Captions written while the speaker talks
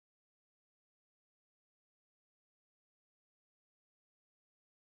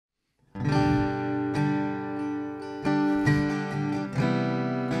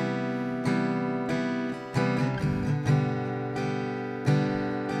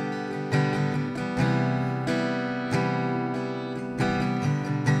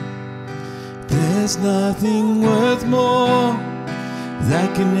There's nothing worth more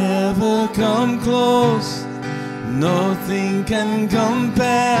that can ever come close. Nothing can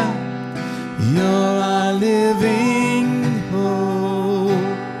compare. You're our living hope.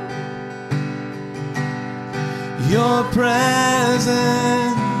 Your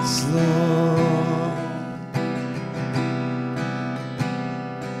presence, Lord.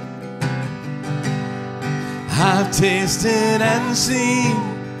 I've tasted and seen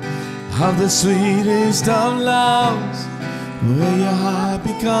of the sweetest of loves, where your heart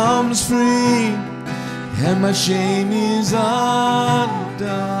becomes free and my shame is undone.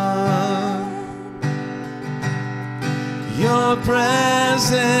 Your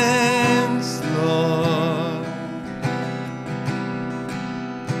presence, Lord.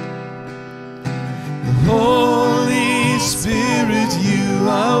 Holy Spirit, you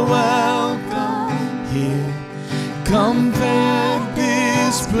are welcome here. Come fill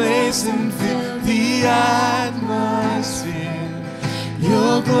this place and fill the atmosphere.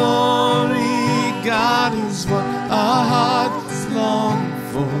 Your glory, God, is what our hearts long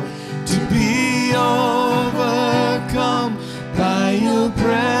for, to be overcome by your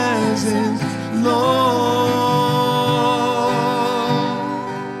presence, Lord.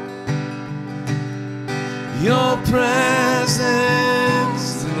 Your presence,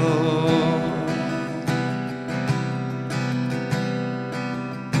 Lord.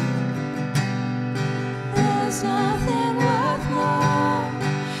 There's nothing worth more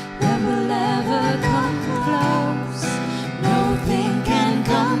that will ever come close. Nothing can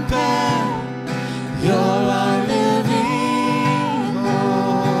compare. You're our living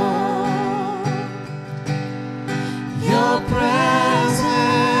hope. Your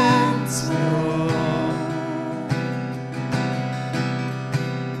presence, Lord.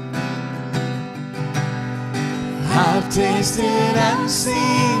 I've tasted and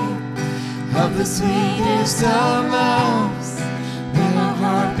seen of the sweetest of loves, when my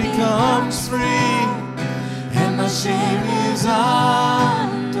heart becomes free and my shame is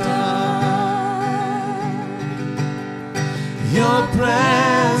undone. Your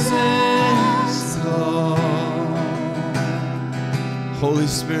presence, Lord. Holy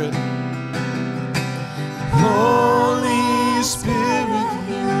Spirit. Holy Spirit,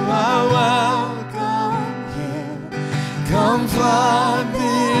 you are welcome here. Come flood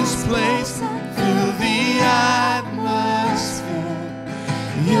this place, fill the atmosphere.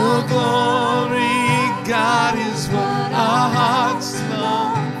 Your glory, God, is what our hearts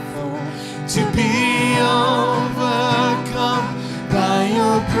long for, to be overcome by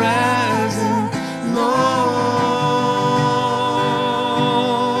your presence, Lord.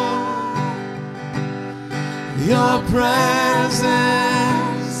 Your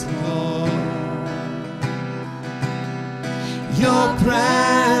presence, Lord. Your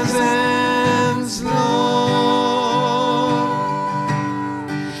presence, Lord.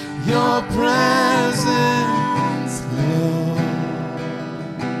 Your presence, Lord.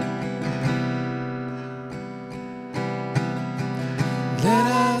 Let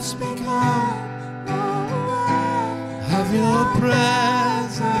us become of your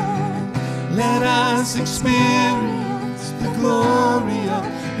presence. Let us experience the glory of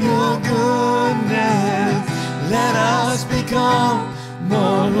your goodness. Let us become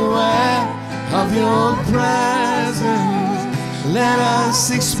more aware of your presence. Let us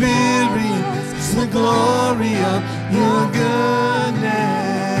experience the glory of your goodness.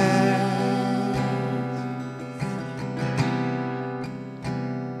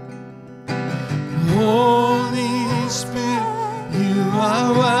 Holy Spirit, you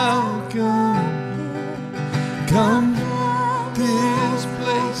are welcome. Come this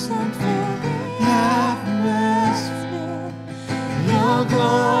place and fill the atmosphere. Your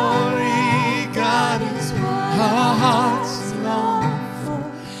glory, God, is what our hearts long for,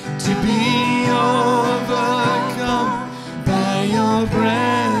 to be overcome by your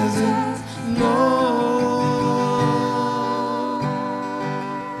presence, Lord.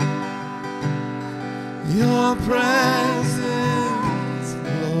 Your presence,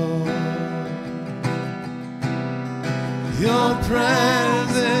 Lord. Your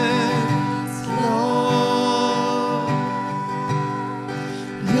presence, Lord.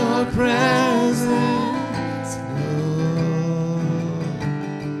 Your presence, Lord.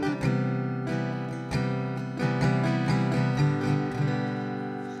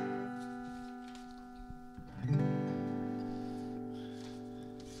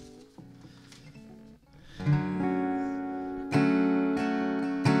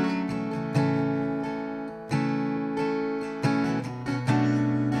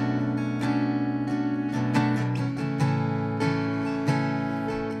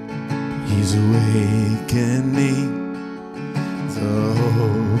 He's awakening the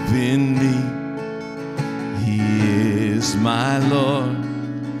hope in me. He is my Lord,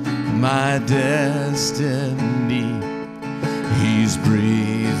 my destiny. He's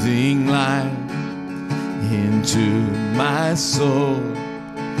breathing life into my soul.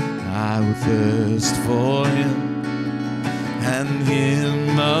 I will thirst for Him and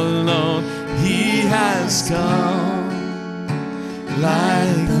Him alone. He has come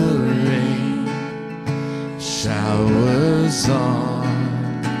like the rain, showers on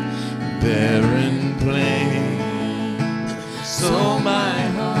barren plain. So my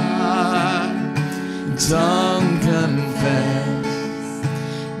heart and tongue confess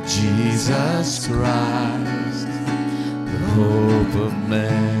Jesus Christ, the hope of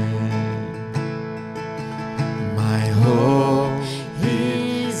man. My hope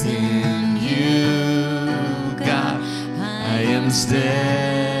is in you, God. I am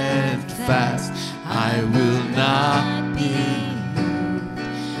steadfast, I will not be moved.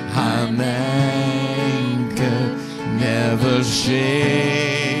 I'm anchored, never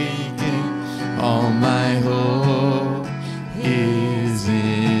shaken. All my hope is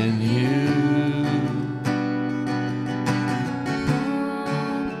in you.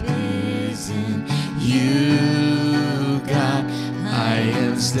 Hope is in you, God. I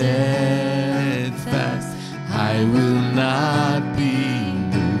am steadfast, I will not be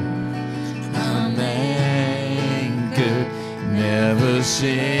moved. I'm anchored, never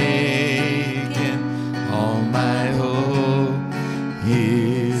shaken. All my hope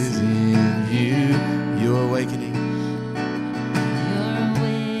is in you. You're awakening. You're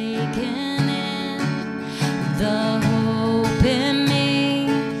awakening the hope in me.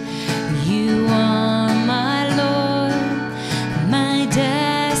 You are my Lord, my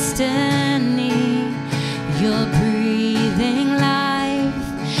destiny. You're breathing life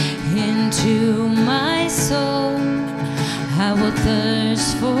into my soul. I will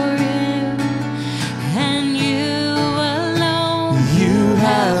thirst for you and you alone. You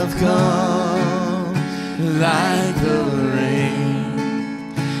have come like the rain,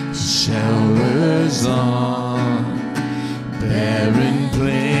 showers on barren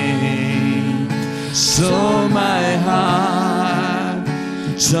plain. So my heart,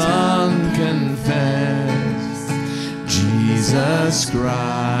 tongue confess Jesus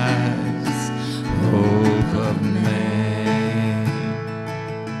Christ, hope of man.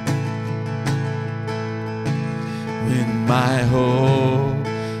 When my hope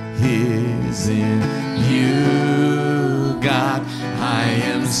is in you, God, I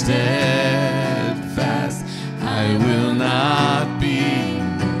am steadfast, I will not be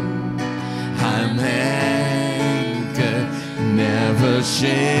moved. I'm anchored, never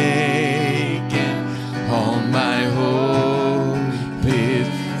shaken. All my hope is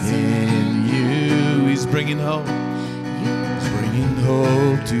in you. He's bringing hope. He's bringing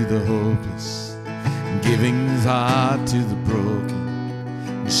hope to the hopeless, giving His heart to the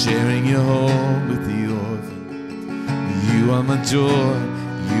broken, sharing your home with the orphan. You are my joy,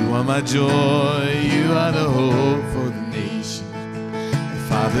 you are my joy, you are the hope for the nation. The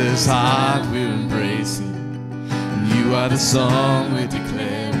Father's heart we're embracing, and you are the song we're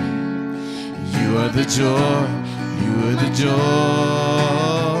declaring. You are the joy, you are the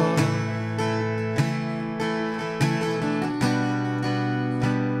joy.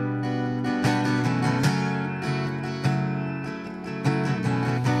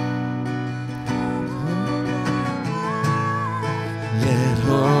 Let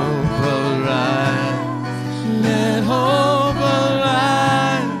hope arise, let hope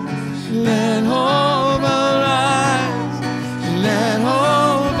arise, let hope arise, let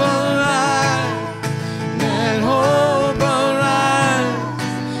hope arise, let hope arise,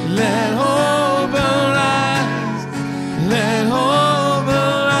 let hope arise, let hope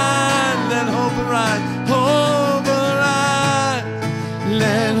arise, let hope arise, hope arise,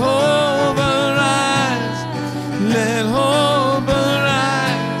 let hope arise, let hope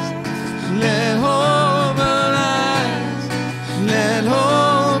arise, let hope arise, let hope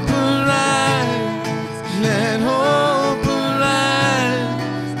arise, let hope arise,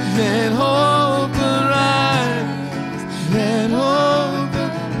 let hope arise, let hope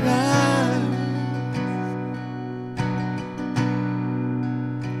arise.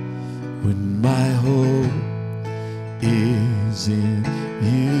 When my hope is in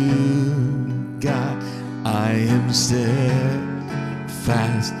you, God, I am steadfast,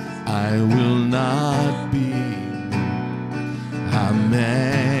 I will not be moved. I'm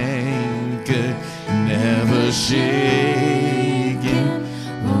anchored, never shaken.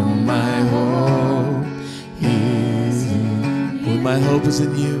 Oh, my hope is in you. When my hope is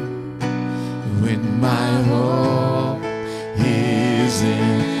in you, hope is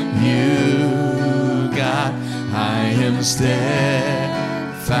in you, God. I am steadfast,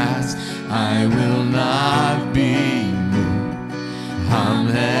 I will not be moved. I'm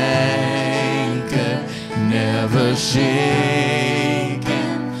anchored, never shaken.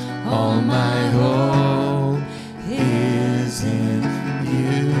 All my hope is in you.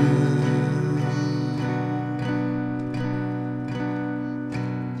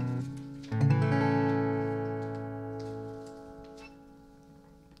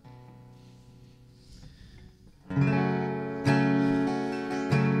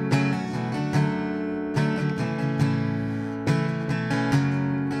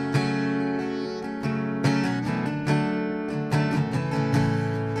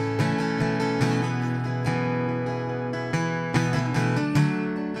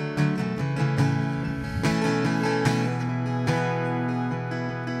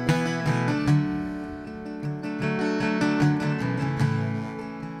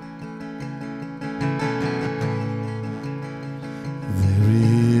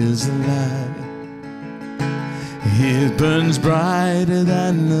 It burns brighter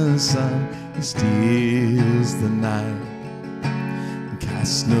than the sun, it steals the night,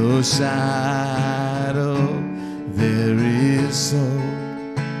 casts no shadow. There is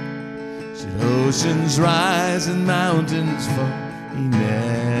hope. Should oceans rise and mountains fall, He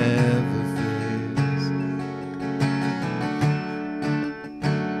never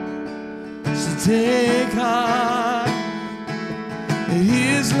fails. So take heart,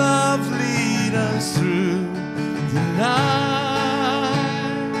 His love lead us through the night.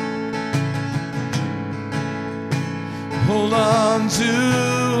 Hold on to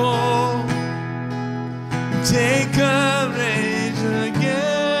hope, take courage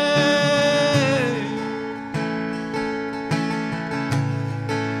again.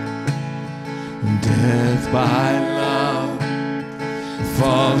 Death by love, the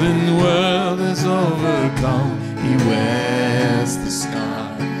fallen world has overcome. He wears the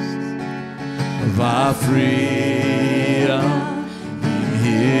scars of our freedom in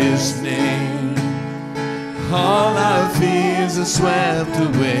His name. All our fears are swept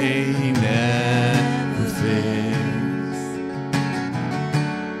away. He never fails.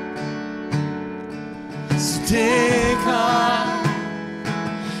 So take heart,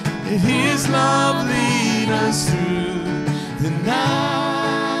 let His love lead us through the night.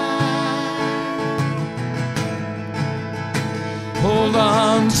 Hold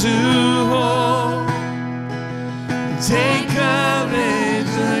on to hope, take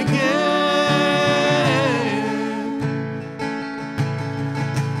courage again.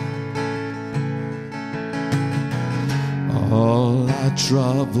 All our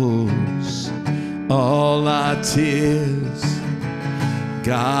troubles, all our tears,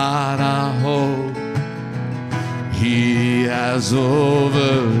 God our hope, He has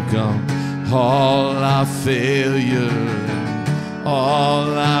overcome all our failure,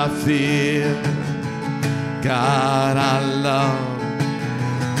 all our fear. God our love,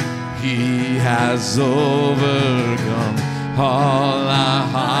 He has overcome all our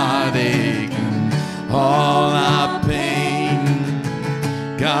heartache and all our pain.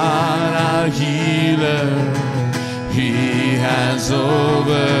 God our healer, He has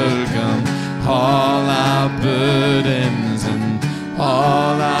overcome all our burdens and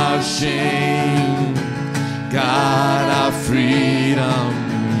all our shame. God our freedom,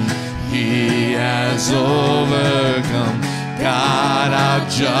 He has overcome. God our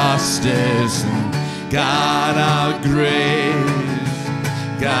justice and God our grace.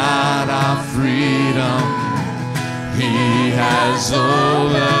 God our freedom, He has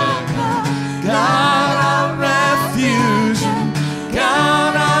overcome. God our refuge and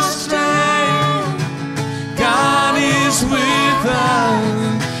God our strength. God is with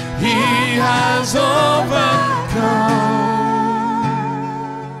us, He has overcome.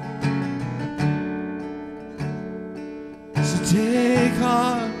 So take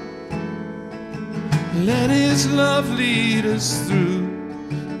heart, let His love lead us through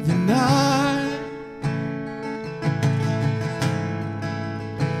the night.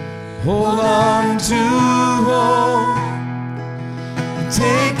 Hold on to hope,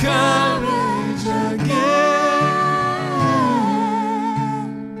 take courage again.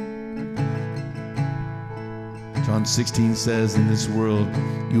 John 16 says, in this world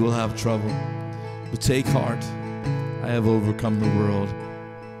you will have trouble, but take heart, I have overcome the world.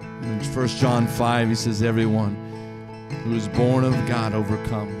 And in 1 John 5 he says, everyone who is born of God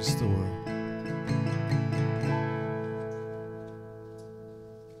overcomes the world.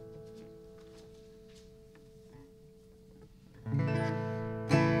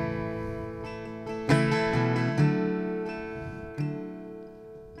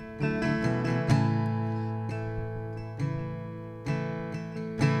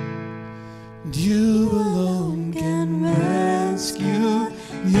 You alone can rescue.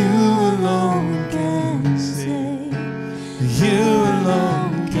 You alone can save. You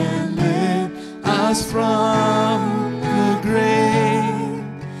alone can lift us from the grave.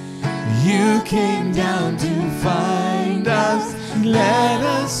 You came down to find us, let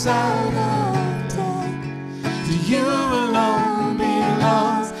us out of death. To you alone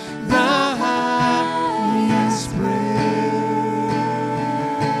belongs the highest praise.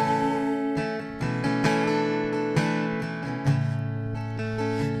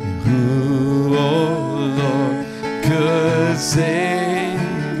 Who, oh Lord, could save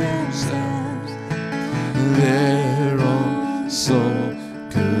themselves? Their own soul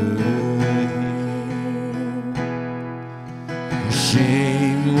could heal.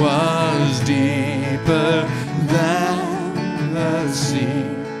 Shame was deeper than the sea.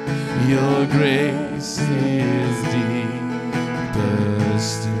 Your grace is deeper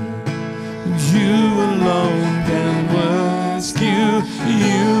still. You alone can rescue.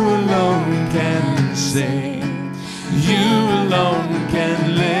 You alone can save. You alone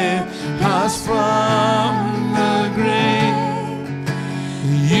can lift us from the grave.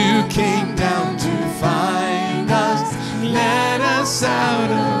 You came down to find us, let us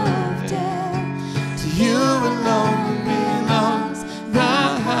out of death. To you alone belongs the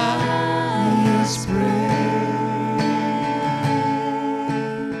highest praise.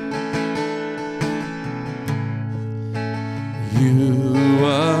 You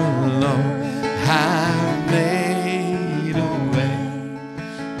alone have made a way,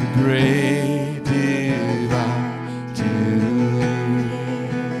 the great divide to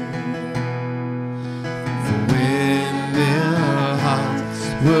live. For when their hearts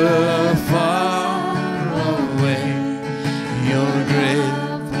were far away, your great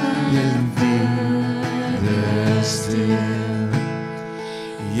revealed there still.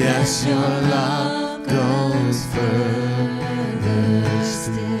 Yes, your love goes further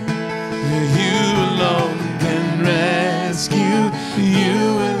still. You alone can rescue.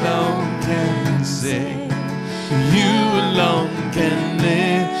 You alone can save. You alone can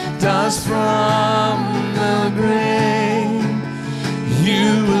lift us from the grave.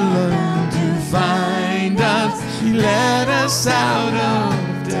 You alone to find us, let us out of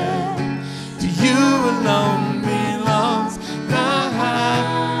death. To you alone belongs the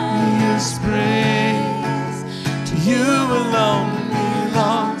highest praise. To you alone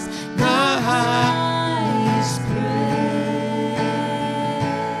belongs the highest praise.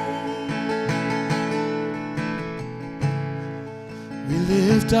 We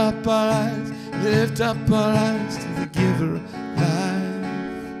lift up our eyes to the giver of life.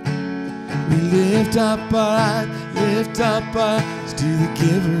 We lift up our eyes to the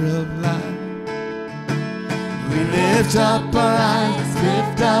giver of life. We lift up our eyes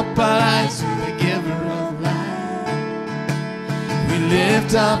to the giver of life. We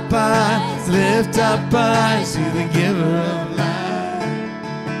lift up our eyes to the giver of life.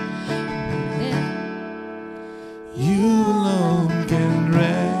 You alone can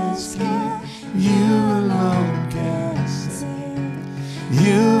rescue. You alone can save.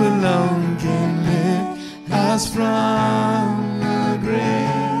 You alone can lift us from the grave.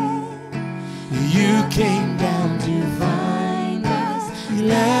 You came down to find us,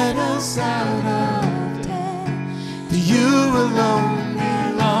 let us out of death. To you alone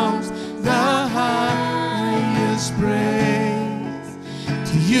belongs the highest praise.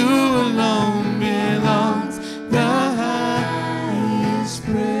 To you alone belongs the highest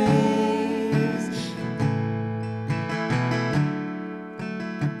praise.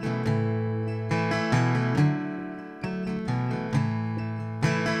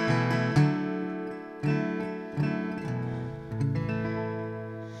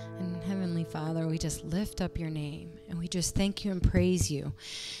 Father, we just lift up your name and we just thank you and praise you.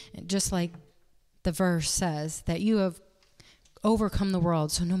 And just like the verse says, that you have overcome the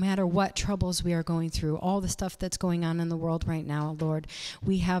world. So no matter what troubles we are going through, all the stuff that's going on in the world right now, Lord,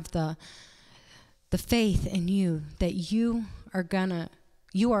 we have the faith in you that you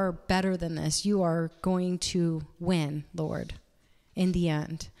are better than this. You are going to win, Lord, in the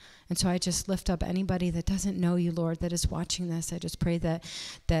end. And so I just lift up anybody that doesn't know you, Lord, that is watching this. I just pray that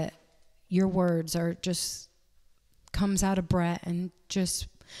your words are just comes out of Brett and just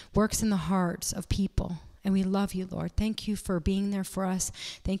works in the hearts of people. And we love you, Lord. Thank you for being there for us.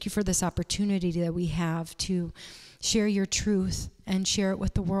 Thank you for this opportunity that we have to share your truth and share it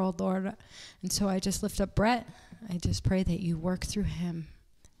with the world, Lord. And so I just lift up Brett. I just pray that you work through him.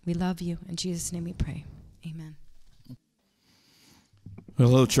 We love you. In Jesus' name we pray. Amen.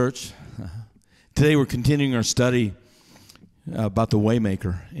 Hello, church. Today we're continuing our study about the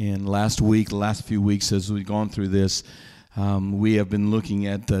Waymaker. And the last few weeks as we've gone through this, we have been looking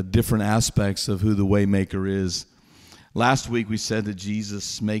at different aspects of who the Waymaker is. Last week we said that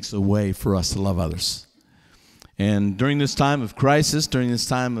Jesus makes a way for us to love others. And during this time of crisis, during this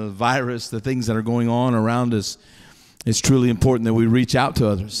time of virus, the things that are going on around us, it's truly important that we reach out to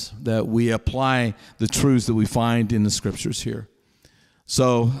others, that we apply the truths that we find in the scriptures here.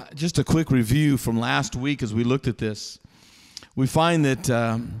 So just a quick review from last week as we looked at this. We find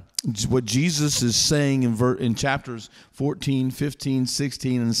that what Jesus is saying in chapters 14, 15,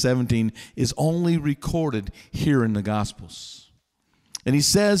 16, and 17 is only recorded here in the Gospels. And he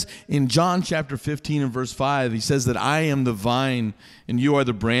says in John chapter 15 and verse 5, he says that I am the vine and you are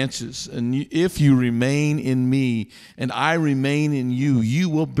the branches. And if you remain in me and I remain in you, you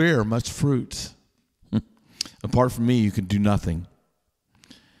will bear much fruit. Apart from me, you can do nothing.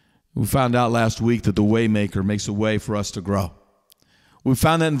 We found out last week that the Waymaker makes a way for us to grow. We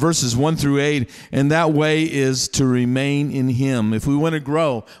found that in verses 1 through 8, and that way is to remain in him. If we want to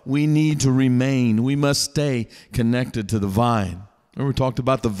grow, we need to remain. We must stay connected to the vine. Remember, we talked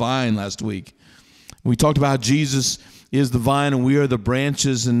about the vine last week. We talked about how Jesus is the vine and we are the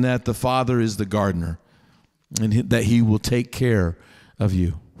branches, and that the Father is the gardener, and that he will take care of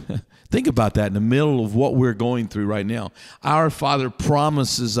you. Think about that in the middle of what we're going through right now. Our Father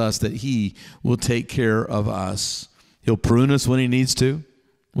promises us that he will take care of us. He'll prune us when he needs to.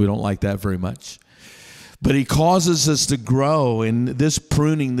 We don't like that very much. But he causes us to grow, and this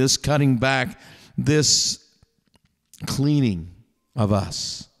pruning, this cutting back, this cleaning of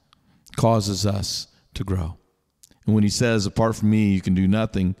us causes us to grow. And when he says, apart from me, you can do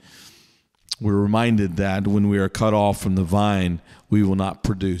nothing, we're reminded that when we are cut off from the vine, we will not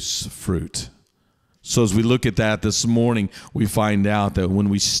produce fruit. So as we look at that this morning, we find out that when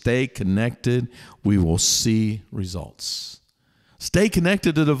we stay connected, we will see results. Stay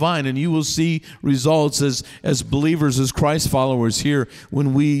connected to the vine, and you will see results as believers, as Christ followers here.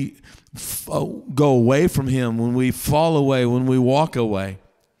 When we go away from him, when we fall away, when we walk away,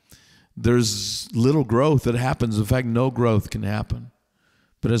 there's little growth that happens. In fact, no growth can happen.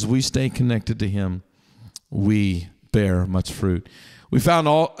 But as we stay connected to him, we bear much fruit. We found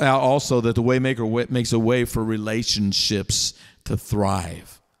out also that the Waymaker makes a way for relationships to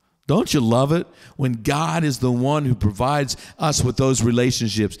thrive. Don't you love it when God is the one who provides us with those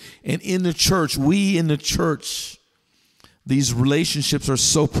relationships? And in the church, these relationships are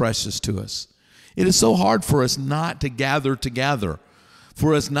so precious to us. It is so hard for us not to gather together,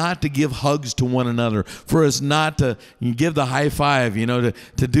 for us not to give hugs to one another, for us not to give the high five,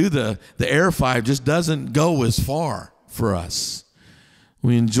 to do the air five just doesn't go as far for us.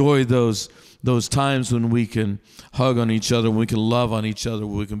 We enjoy those times when we can hug on each other, when we can love on each other,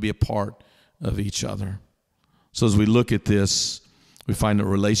 when we can be a part of each other. So as we look at this, we find that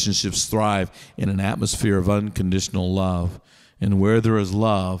relationships thrive in an atmosphere of unconditional love. And where there is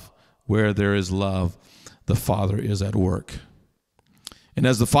love, the Father is at work. And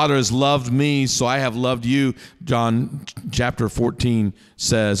as the Father has loved me, so I have loved you, John chapter 14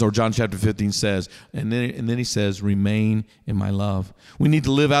 says, or John chapter 15 says, and then he says, remain in my love. We need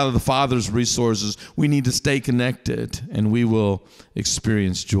to live out of the Father's resources. We need to stay connected, and we will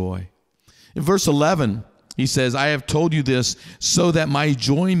experience joy. In verse 11, he says, I have told you this so that my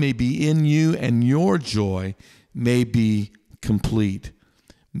joy may be in you and your joy may be complete,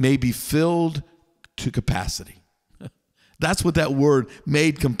 may be filled to capacity. That's what that word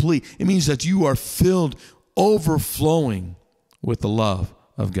made complete. It means that you are filled, overflowing with the love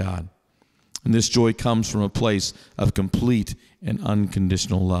of God. And this joy comes from a place of complete and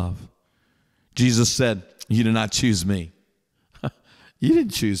unconditional love. Jesus said, you did not choose me. You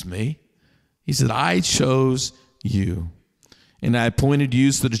didn't choose me. He said, I chose you. And I appointed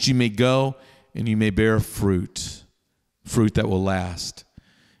you so that you may go and you may bear fruit that will last.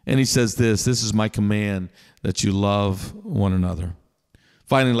 And he says this is my command, that you love one another.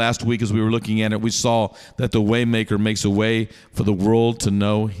 Finally, last week as we were looking at it, we saw that the Waymaker makes a way for the world to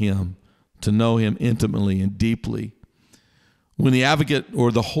know him intimately and deeply. When the advocate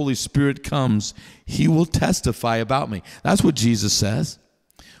or the Holy Spirit comes, he will testify about me. That's what Jesus says.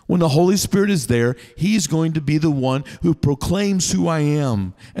 When the Holy Spirit is there, he's going to be the one who proclaims who I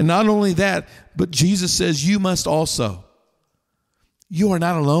am. And not only that, but Jesus says you must also. You are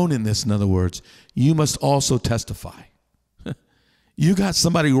not alone in this, in other words. You must also testify. You got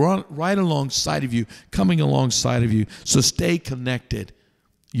somebody right alongside of you, coming alongside of you. So stay connected.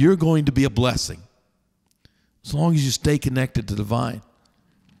 You're going to be a blessing. As long as you stay connected to the vine.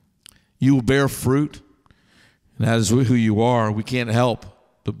 You will bear fruit. And that is who you are. We can't help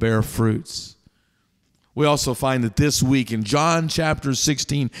but bear fruits. We also find that this week in John chapter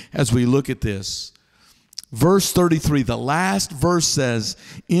 16, as we look at this, verse 33, the last verse says,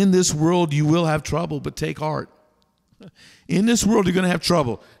 in this world you will have trouble, but take heart. In this world you're going to have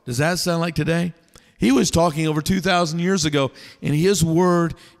trouble. Does that sound like today? He was talking over 2,000 years ago, and his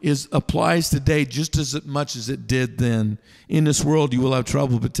word applies today just as much as it did then. In this world you will have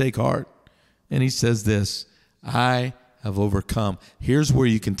trouble, but take heart. And he says this, I have overcome. Here's where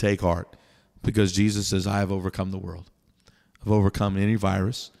you can take heart, because Jesus says, I have overcome the world. I've overcome any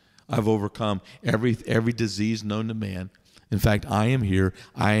virus. I've overcome every disease known to man. In fact, I am here.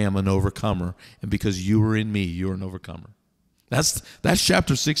 I am an overcomer. And because you are in me, you're an overcomer. That's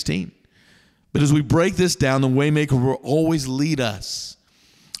chapter 16. But as we break this down, the Waymaker will always lead us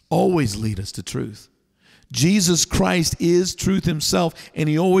to truth. Jesus Christ is truth himself, and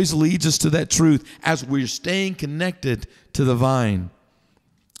he always leads us to that truth as we're staying connected to the vine.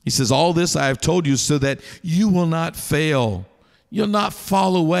 He says, all this I have told you so that you will not fail. You'll not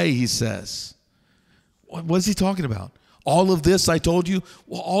fall away, he says. What is he talking about? All of this I told you?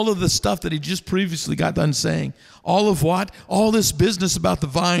 Well, all of the stuff that he just previously got done saying. All of what? All this business about the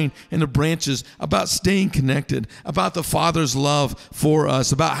vine and the branches, about staying connected, about the Father's love for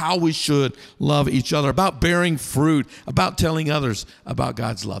us, about how we should love each other, about bearing fruit, about telling others about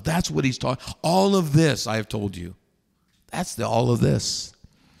God's love. That's what he's talking. All of this I have told you. That's all of this.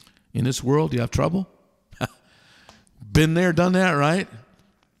 In this world, you have trouble? Been there, done that, right?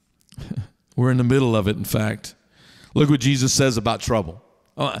 We're in the middle of it, in fact. Look what Jesus says about trouble.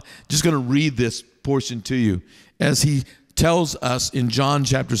 Just going to read this portion to you. As he tells us in John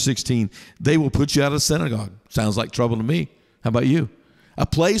chapter 16, they will put you out of the synagogue. Sounds like trouble to me. How about you? A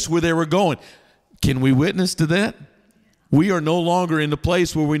place where they were going. Can we witness to that? We are no longer in the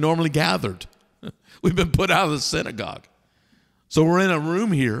place where we normally gathered. We've been put out of the synagogue. So we're in a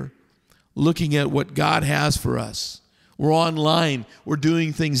room here looking at what God has for us. We're online. We're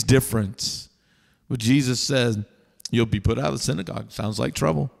doing things different. But Jesus said, you'll be put out of the synagogue. Sounds like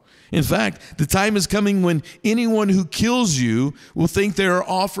trouble. In fact, the time is coming when anyone who kills you will think they are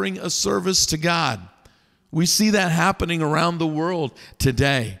offering a service to God. We see that happening around the world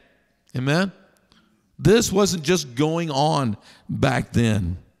today. Amen? This wasn't just going on back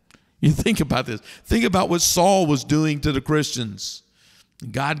then. You think about this. Think about what Saul was doing to the Christians.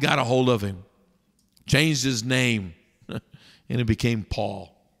 God got a hold of him, changed his name, and it became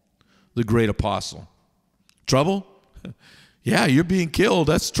Paul, the great apostle. Trouble? Yeah, you're being killed.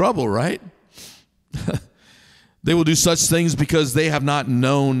 That's trouble, right? They will do such things because they have not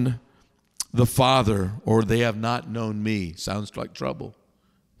known the Father, or they have not known me. Sounds like trouble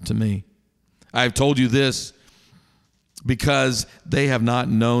to me. I've told you this because they have not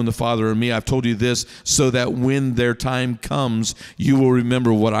known the Father or me. I've told you this so that when their time comes, you will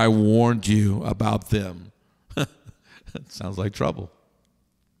remember what I warned you about them. Sounds like trouble.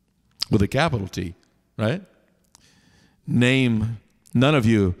 With a capital T, right? None of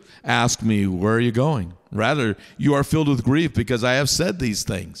you ask me, where are you going? Rather, you are filled with grief because I have said these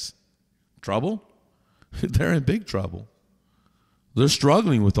things. Trouble? They're in big trouble. They're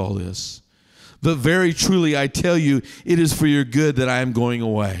struggling with all this. But very truly, I tell you, it is for your good that I am going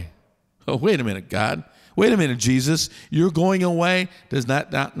away. Oh, wait a minute, God. Wait a minute, Jesus. You're going away? Does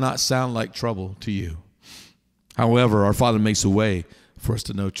that not sound like trouble to you? However, our Father makes a way for us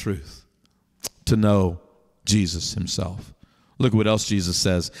to know truth, to know Jesus himself. Look what else Jesus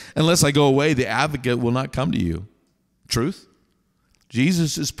says. Unless I go away, the advocate will not come to you. Truth?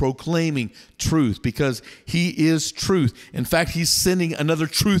 Jesus is proclaiming truth because he is truth. In fact, he's sending another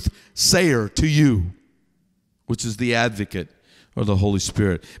truth sayer to you, which is the advocate or the Holy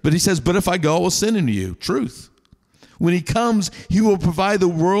Spirit. But he says, but if I go, I will send him to you. Truth. When he comes, he will provide the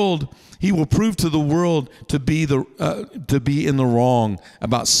world. He will prove to the world to be in the wrong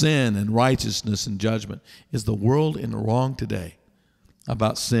about sin and righteousness and judgment. Is the world in the wrong today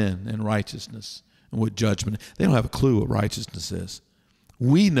about sin and righteousness and what judgment? They don't have a clue what righteousness is.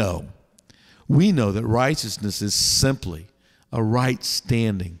 We know that righteousness is simply a right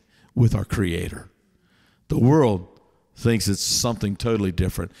standing with our Creator. The world thinks it's something totally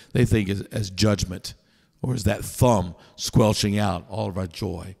different. They think as judgment, or as that thumb squelching out all of our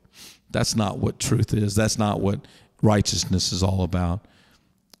joy. That's not what truth is. That's not what righteousness is all about.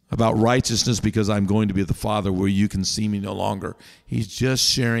 About righteousness because I'm going to be the Father where you can see me no longer. He's just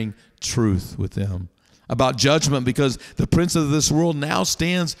sharing truth with them. About judgment because the prince of this world now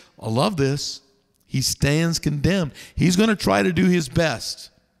stands, I love this, he stands condemned. He's going to try to do his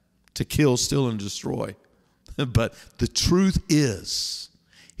best to kill, steal, and destroy. But the truth is,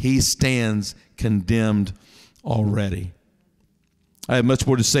 he stands condemned already. I have much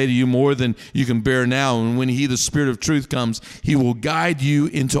more to say to you, more than you can bear now. And when he, the Spirit of truth, comes, he will guide you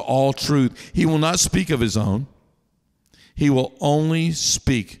into all truth. He will not speak of his own. He will only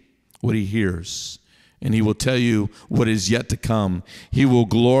speak what he hears, and he will tell you what is yet to come. He will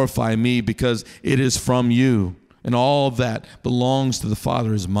glorify me because it is from you, and all that belongs to the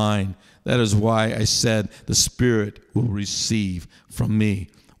Father is mine. That is why I said the Spirit will receive from me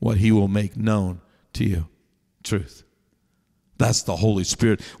what he will make known to you. Truth. That's the Holy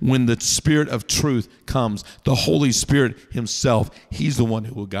Spirit. When the Spirit of truth comes, the Holy Spirit himself, he's the one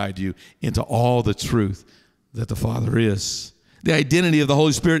who will guide you into all the truth that the Father is. The identity of the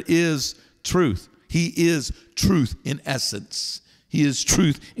Holy Spirit is truth. He is truth in essence. He is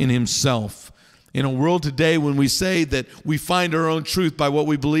truth in himself. In a world today when we say that we find our own truth by what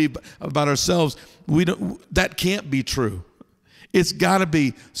we believe about ourselves, that can't be true. It's got to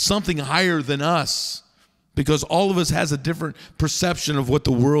be something higher than us, because all of us has a different perception of what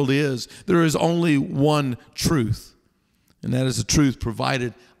the world is. There is only one truth, and that is the truth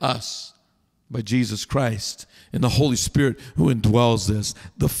provided us by Jesus Christ and the Holy Spirit who indwells this,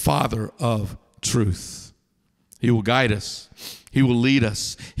 the Father of truth. He will guide us. He will lead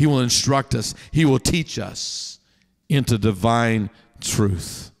us. He will instruct us. He will teach us into divine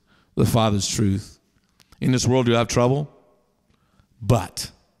truth, the Father's truth. In this world you have trouble,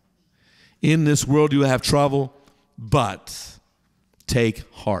 but in this world you have trouble, but take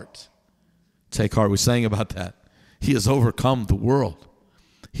heart. Take heart. We sang about that. He has overcome the world.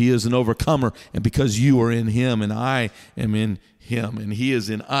 He is an overcomer, and because you are in him and I am in him and he is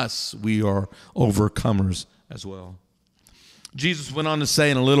in us, we are overcomers as well. Jesus went on to say,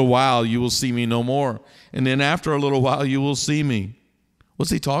 in a little while you will see me no more, and then after a little while you will see me.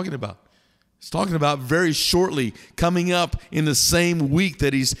 What's he talking about? He's talking about very shortly, coming up in the same week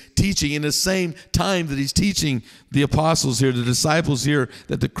that he's teaching, in the same time that he's teaching the apostles here, the disciples here,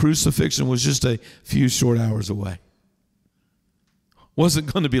 that the crucifixion was just a few short hours away.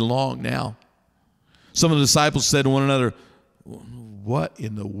 Wasn't going to be long now. Some of the disciples said to one another, what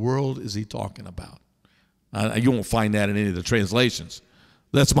in the world is he talking about? You won't find that in any of the translations.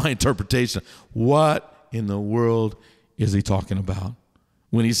 That's my interpretation. What in the world is he talking about?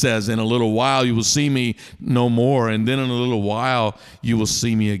 When he says, in a little while you will see me no more, and then in a little while you will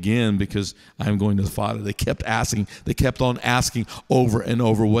see me again, because I am going to the Father. They kept on asking over and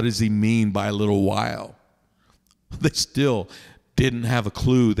over, what does he mean by a little while? They still didn't have a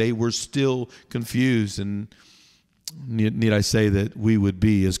clue. They were still confused, and need I say that we would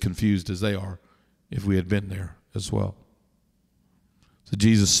be as confused as they are if we had been there as well. So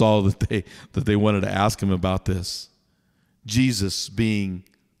Jesus saw that they wanted to ask him about this. Jesus being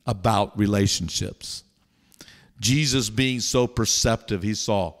about relationships. Jesus being so perceptive, he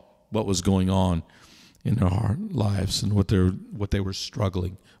saw what was going on in their heart lives and what they were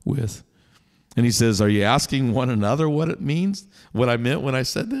struggling with. And he says, are you asking one another what it means, what I meant when I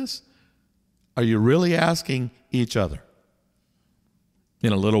said this? Are you really asking each other?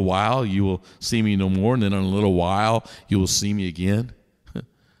 In a little while, you will see me no more, and then in a little while, you will see me again.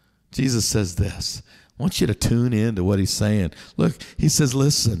 Jesus says this. I want you to tune in to what he's saying. Look, he says,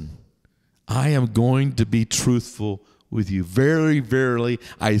 listen, I am going to be truthful with you. Very, verily,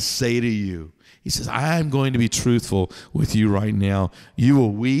 I say to you. He says, I am going to be truthful with you right now. You will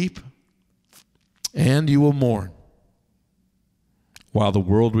weep and you will mourn while the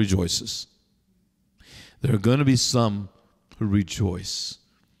world rejoices. There are going to be some who rejoice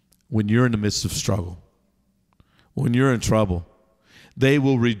when you're in the midst of struggle, when you're in trouble. They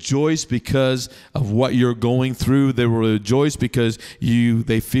will rejoice because of what you're going through. They will rejoice because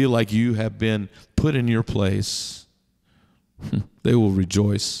they feel like you have been put in your place. They will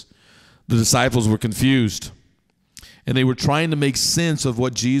rejoice. The disciples were confused, and they were trying to make sense of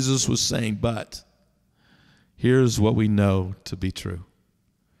what Jesus was saying. But here's what we know to be true.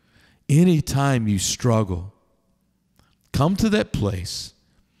 Anytime you struggle, come to that place.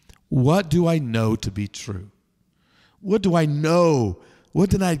 What do I know to be true? What do I know? What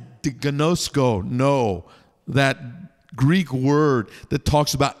did I gnosko know? That Greek word that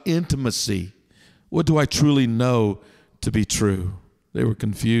talks about intimacy. What do I truly know to be true? They were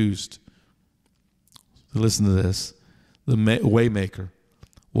confused. Listen to this. The Waymaker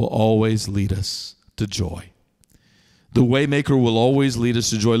will always lead us to joy. The Waymaker will always lead us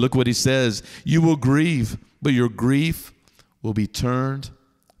to joy. Look what he says. You will grieve, but your grief will be turned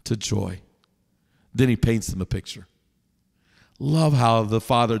to joy. Then he paints them a picture. Love how the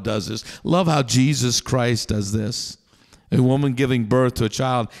Father does this. Love how Jesus Christ does this. A woman giving birth to a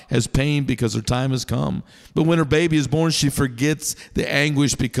child has pain because her time has come. But when her baby is born, she forgets the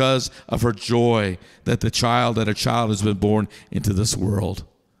anguish because of her joy that a child has been born into this world.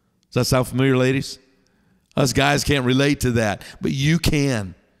 Does that sound familiar, ladies? Us guys can't relate to that, but you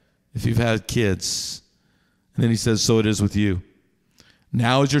can if you've had kids. And then he says, so it is with you.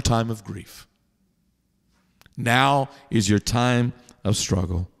 Now is your time of grief. Now is your time of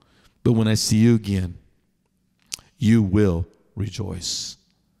struggle. But when I see you again, you will rejoice.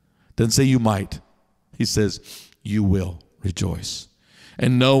 Doesn't say you might. He says you will rejoice.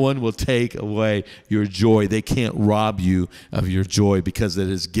 And no one will take away your joy. They can't rob you of your joy because it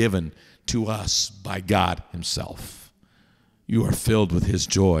is given to us by God himself. You are filled with his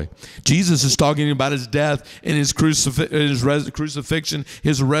joy. Jesus is talking about his death and his crucifixion,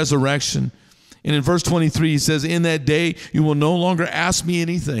 his resurrection. And in verse 23, he says, in that day, you will no longer ask me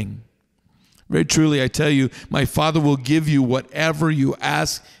anything. Very truly, I tell you, my Father will give you whatever you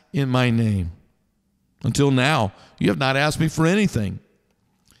ask in my name. Until now, you have not asked me for anything.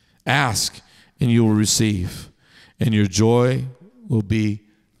 Ask, and you will receive, and your joy will be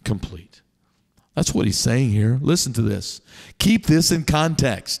complete. That's what he's saying here. Listen to this. Keep this in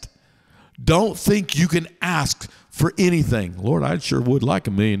context. Don't think you can ask for anything. Lord, I sure would like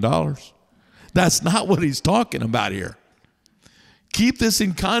 $1 million. That's not what he's talking about here. Keep this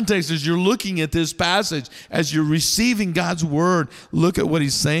in context as you're looking at this passage, as you're receiving God's word. Look at what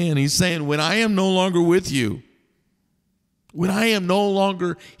he's saying. He's saying, when I am no longer with you, when I am no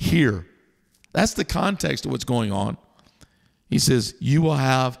longer here, that's the context of what's going on. He says, you will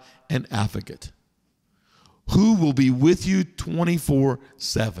have an advocate who will be with you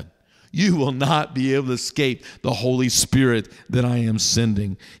 24/7. You will not be able to escape the Holy Spirit that I am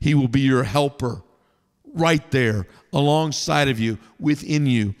sending. He will be your helper right there alongside of you, within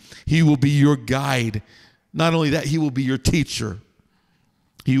you. He will be your guide. Not only that, he will be your teacher.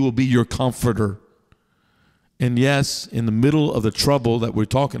 He will be your comforter. And yes, in the middle of the trouble that we're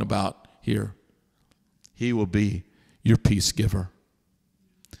talking about here, he will be your peace giver.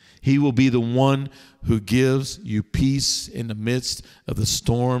 He will be the one who gives you peace in the midst of the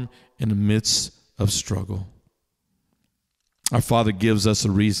storm, in the midst of struggle. Our Father gives us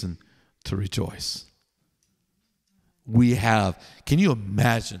a reason to rejoice. We have. Can you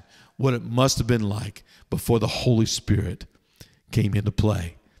imagine what it must have been like before the Holy Spirit came into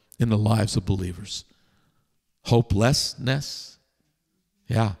play in the lives of believers? Hopelessness.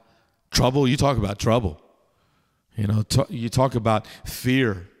 Yeah. Trouble. You talk about trouble. You know, you talk about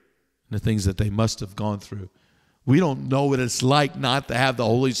fear and the things that they must have gone through. We don't know what it's like not to have the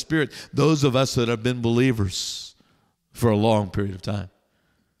Holy Spirit. Those of us that have been believers for a long period of time,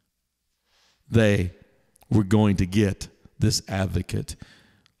 they were going to get this advocate.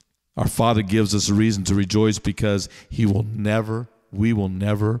 Our Father gives us a reason to rejoice because we will never,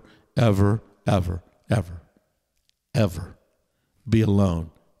 ever, ever, ever, ever be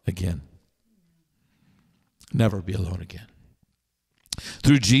alone again. Never be alone again.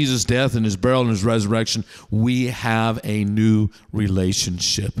 Through Jesus' death and his burial and his resurrection, we have a new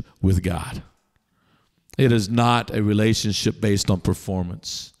relationship with God. It is not a relationship based on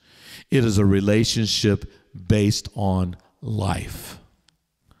performance. It is a relationship based on life.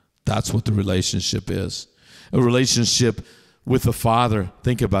 That's what the relationship is. A relationship with the Father.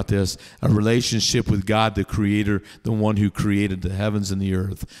 Think about this. A relationship with God, the Creator, the one who created the heavens and the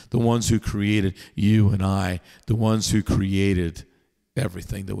earth, the ones who created you and I, the ones who created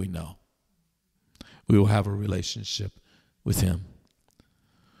everything that we know. We will have a relationship with him.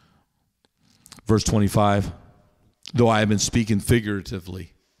 Verse 25, though I have been speaking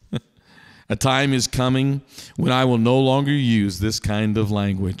figuratively, a time is coming when I will no longer use this kind of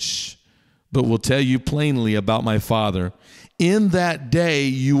language, but will tell you plainly about my Father. In that day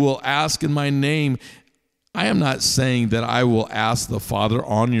you will ask in my name. I am not saying that I will ask the Father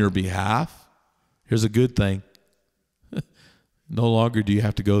on your behalf. Here's a good thing. No longer do you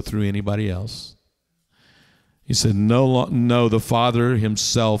have to go through anybody else. He said, no, the Father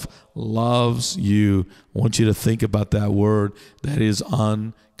himself loves you. I want you to think about that word. That is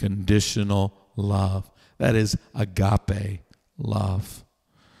unconditional love. That is agape love.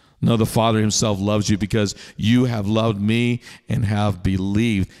 No, the Father himself loves you because you have loved me and have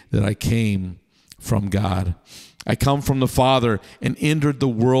believed that I came from God. I come from the Father and entered the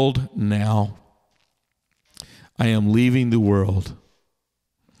world now. I am leaving the world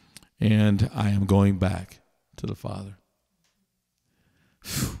and I am going back to the Father.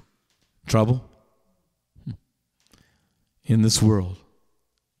 Whew. Trouble? In this world,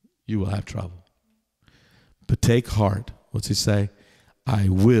 you will have trouble. But take heart. What's he say? I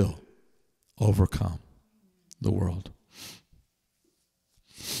will overcome the world.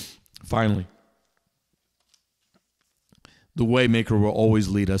 Finally, the Waymaker will always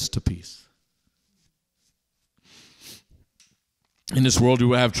lead us to peace. In this world you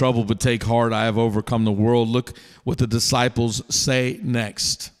will have trouble, but take heart, I have overcome the world. Look what the disciples say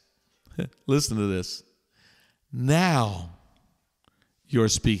next. Listen to this. Now you're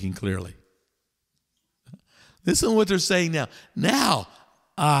speaking clearly. Listen to what they're saying now. Now,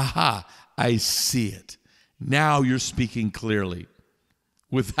 aha, I see it. Now you're speaking clearly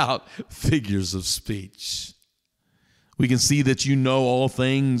without figures of speech. We can see that you know all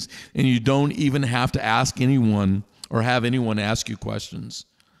things and you don't even have to ask anyone or have anyone ask you questions.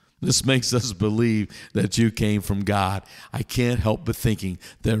 This makes us believe that you came from God. I can't help but thinking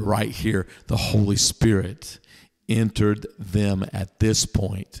that right here, the Holy Spirit entered them at this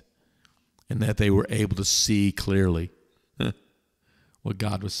point and that they were able to see clearly what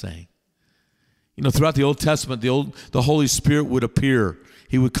God was saying. You know, throughout the Old Testament, the Holy Spirit would appear.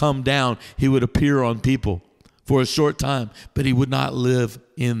 He would come down. He would appear on people for a short time, but he would not live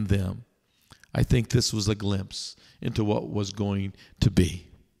in them. I think this was a glimpse into what was going to be.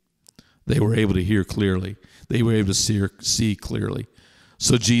 They were able to hear clearly. They were able to see clearly.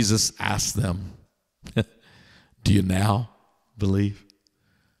 So Jesus asked them, do you now believe?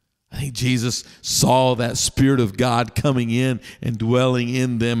 I think Jesus saw that Spirit of God coming in and dwelling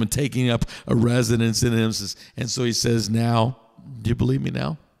in them and taking up a residence in them. And so he says, now, do you believe me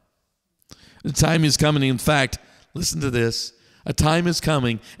now? The time is coming. In fact, listen to this. A time is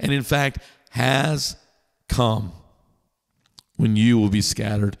coming, and in fact, has come, when you will be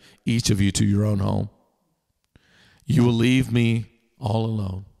scattered, each of you to your own home. You will leave me all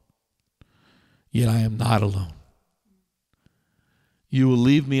alone, yet I am not alone. You will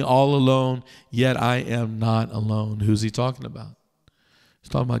leave me all alone, yet I am not alone. Who's he talking about? He's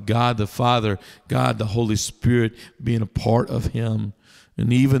talking about God the Father, God the Holy Spirit being a part of him.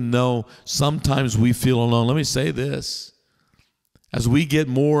 And even though sometimes we feel alone, let me say this. As we get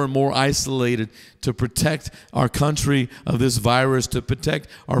more and more isolated to protect our country of this virus, to protect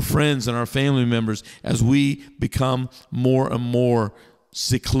our friends and our family members, as we become more and more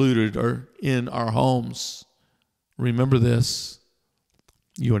secluded or in our homes, remember this,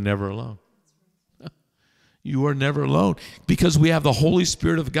 you are never alone. You are never alone because we have the Holy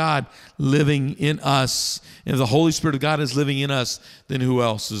Spirit of God living in us. And if the Holy Spirit of God is living in us, then who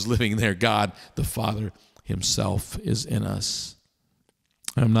else is living there? God, the Father himself is in us.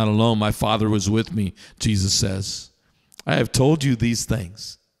 I'm not alone. My Father was with me, Jesus says. I have told you these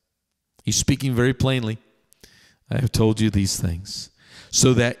things. He's speaking very plainly. I have told you these things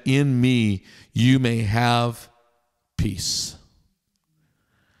so that in me you may have peace.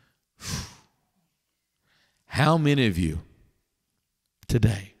 How many of you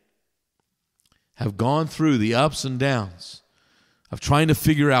today have gone through the ups and downs of trying to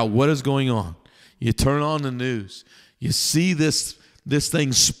figure out what is going on? You turn on the news. You see this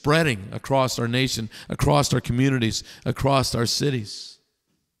thing spreading across our nation, across our communities, across our cities.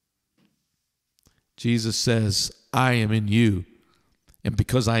 Jesus says, I am in you, and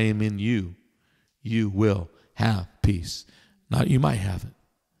because I am in you, you will have peace. Not you might have it.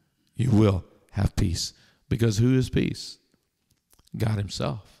 You will have peace. Because who is peace? God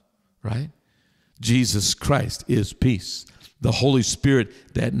himself, right? Jesus Christ is peace. The Holy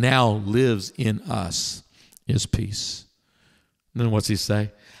Spirit that now lives in us is peace. And then what's he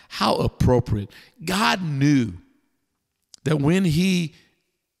say? How appropriate. God knew that when he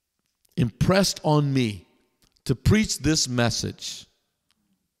impressed on me to preach this message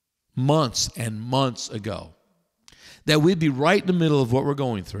months and months ago, that we'd be right in the middle of what we're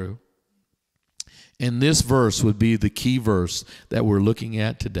going through. And this verse would be the key verse that we're looking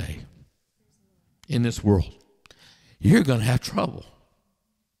at today. In this world, you're going to have trouble.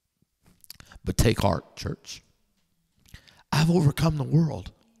 But take heart, church. I've overcome the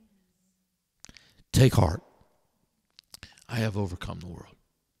world. Take heart. I have overcome the world.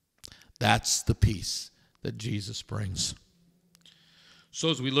 That's the peace that Jesus brings.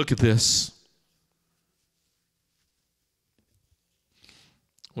 So as we look at this,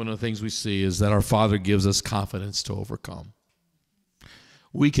 one of the things we see is that our Father gives us confidence to overcome.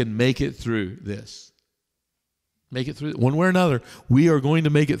 We can make it through this. Make it through. One way or another, we are going to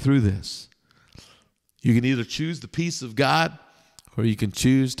make it through this. You can either choose the peace of God or you can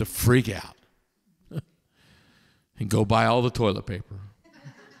choose to freak out and go buy all the toilet paper.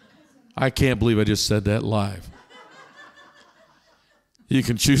 I can't believe I just said that live. You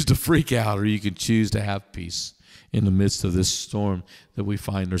can choose to freak out or you can choose to have peace. In the midst of this storm that we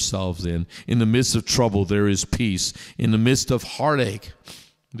find ourselves in the midst of trouble, there is peace. In the midst of heartache,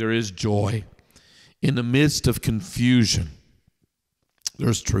 there is joy. In the midst of confusion,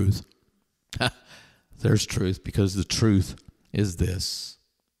 there's truth. There's truth, because the truth is this: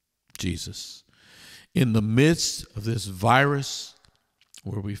 Jesus. In the midst of this virus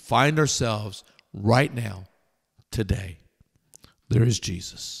where we find ourselves right now, today, there is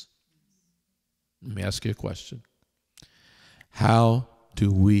Jesus. Let me ask you a question. How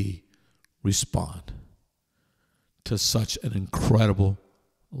do we respond to such an incredible,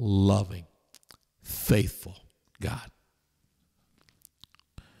 loving, faithful God?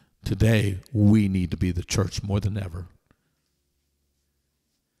 Today, we need to be the church more than ever.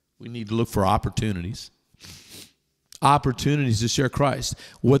 We need to look for opportunities. Opportunities to share Christ.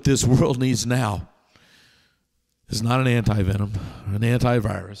 What this world needs now is not an anti-venom, an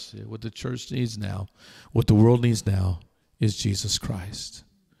antivirus. What the church needs now, what the world needs now, is Jesus Christ.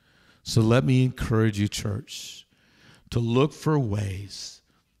 So let me encourage you, church, to look for ways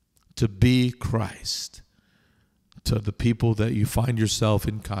to be Christ to the people that you find yourself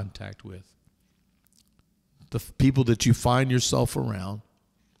in contact with, the people that you find yourself around,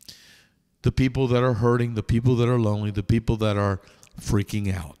 the people that are hurting, the people that are lonely, the people that are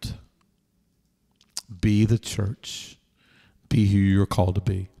freaking out. Be the church. Be who you're called to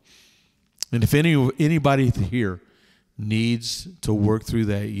be. And if anybody here needs to work through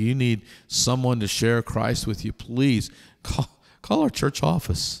that, you need someone to share Christ with you, please call our church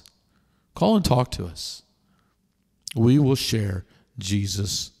office. Call and talk to us. We will share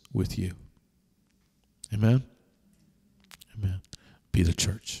Jesus with you. Amen? Amen. Be the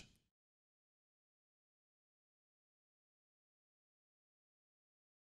church.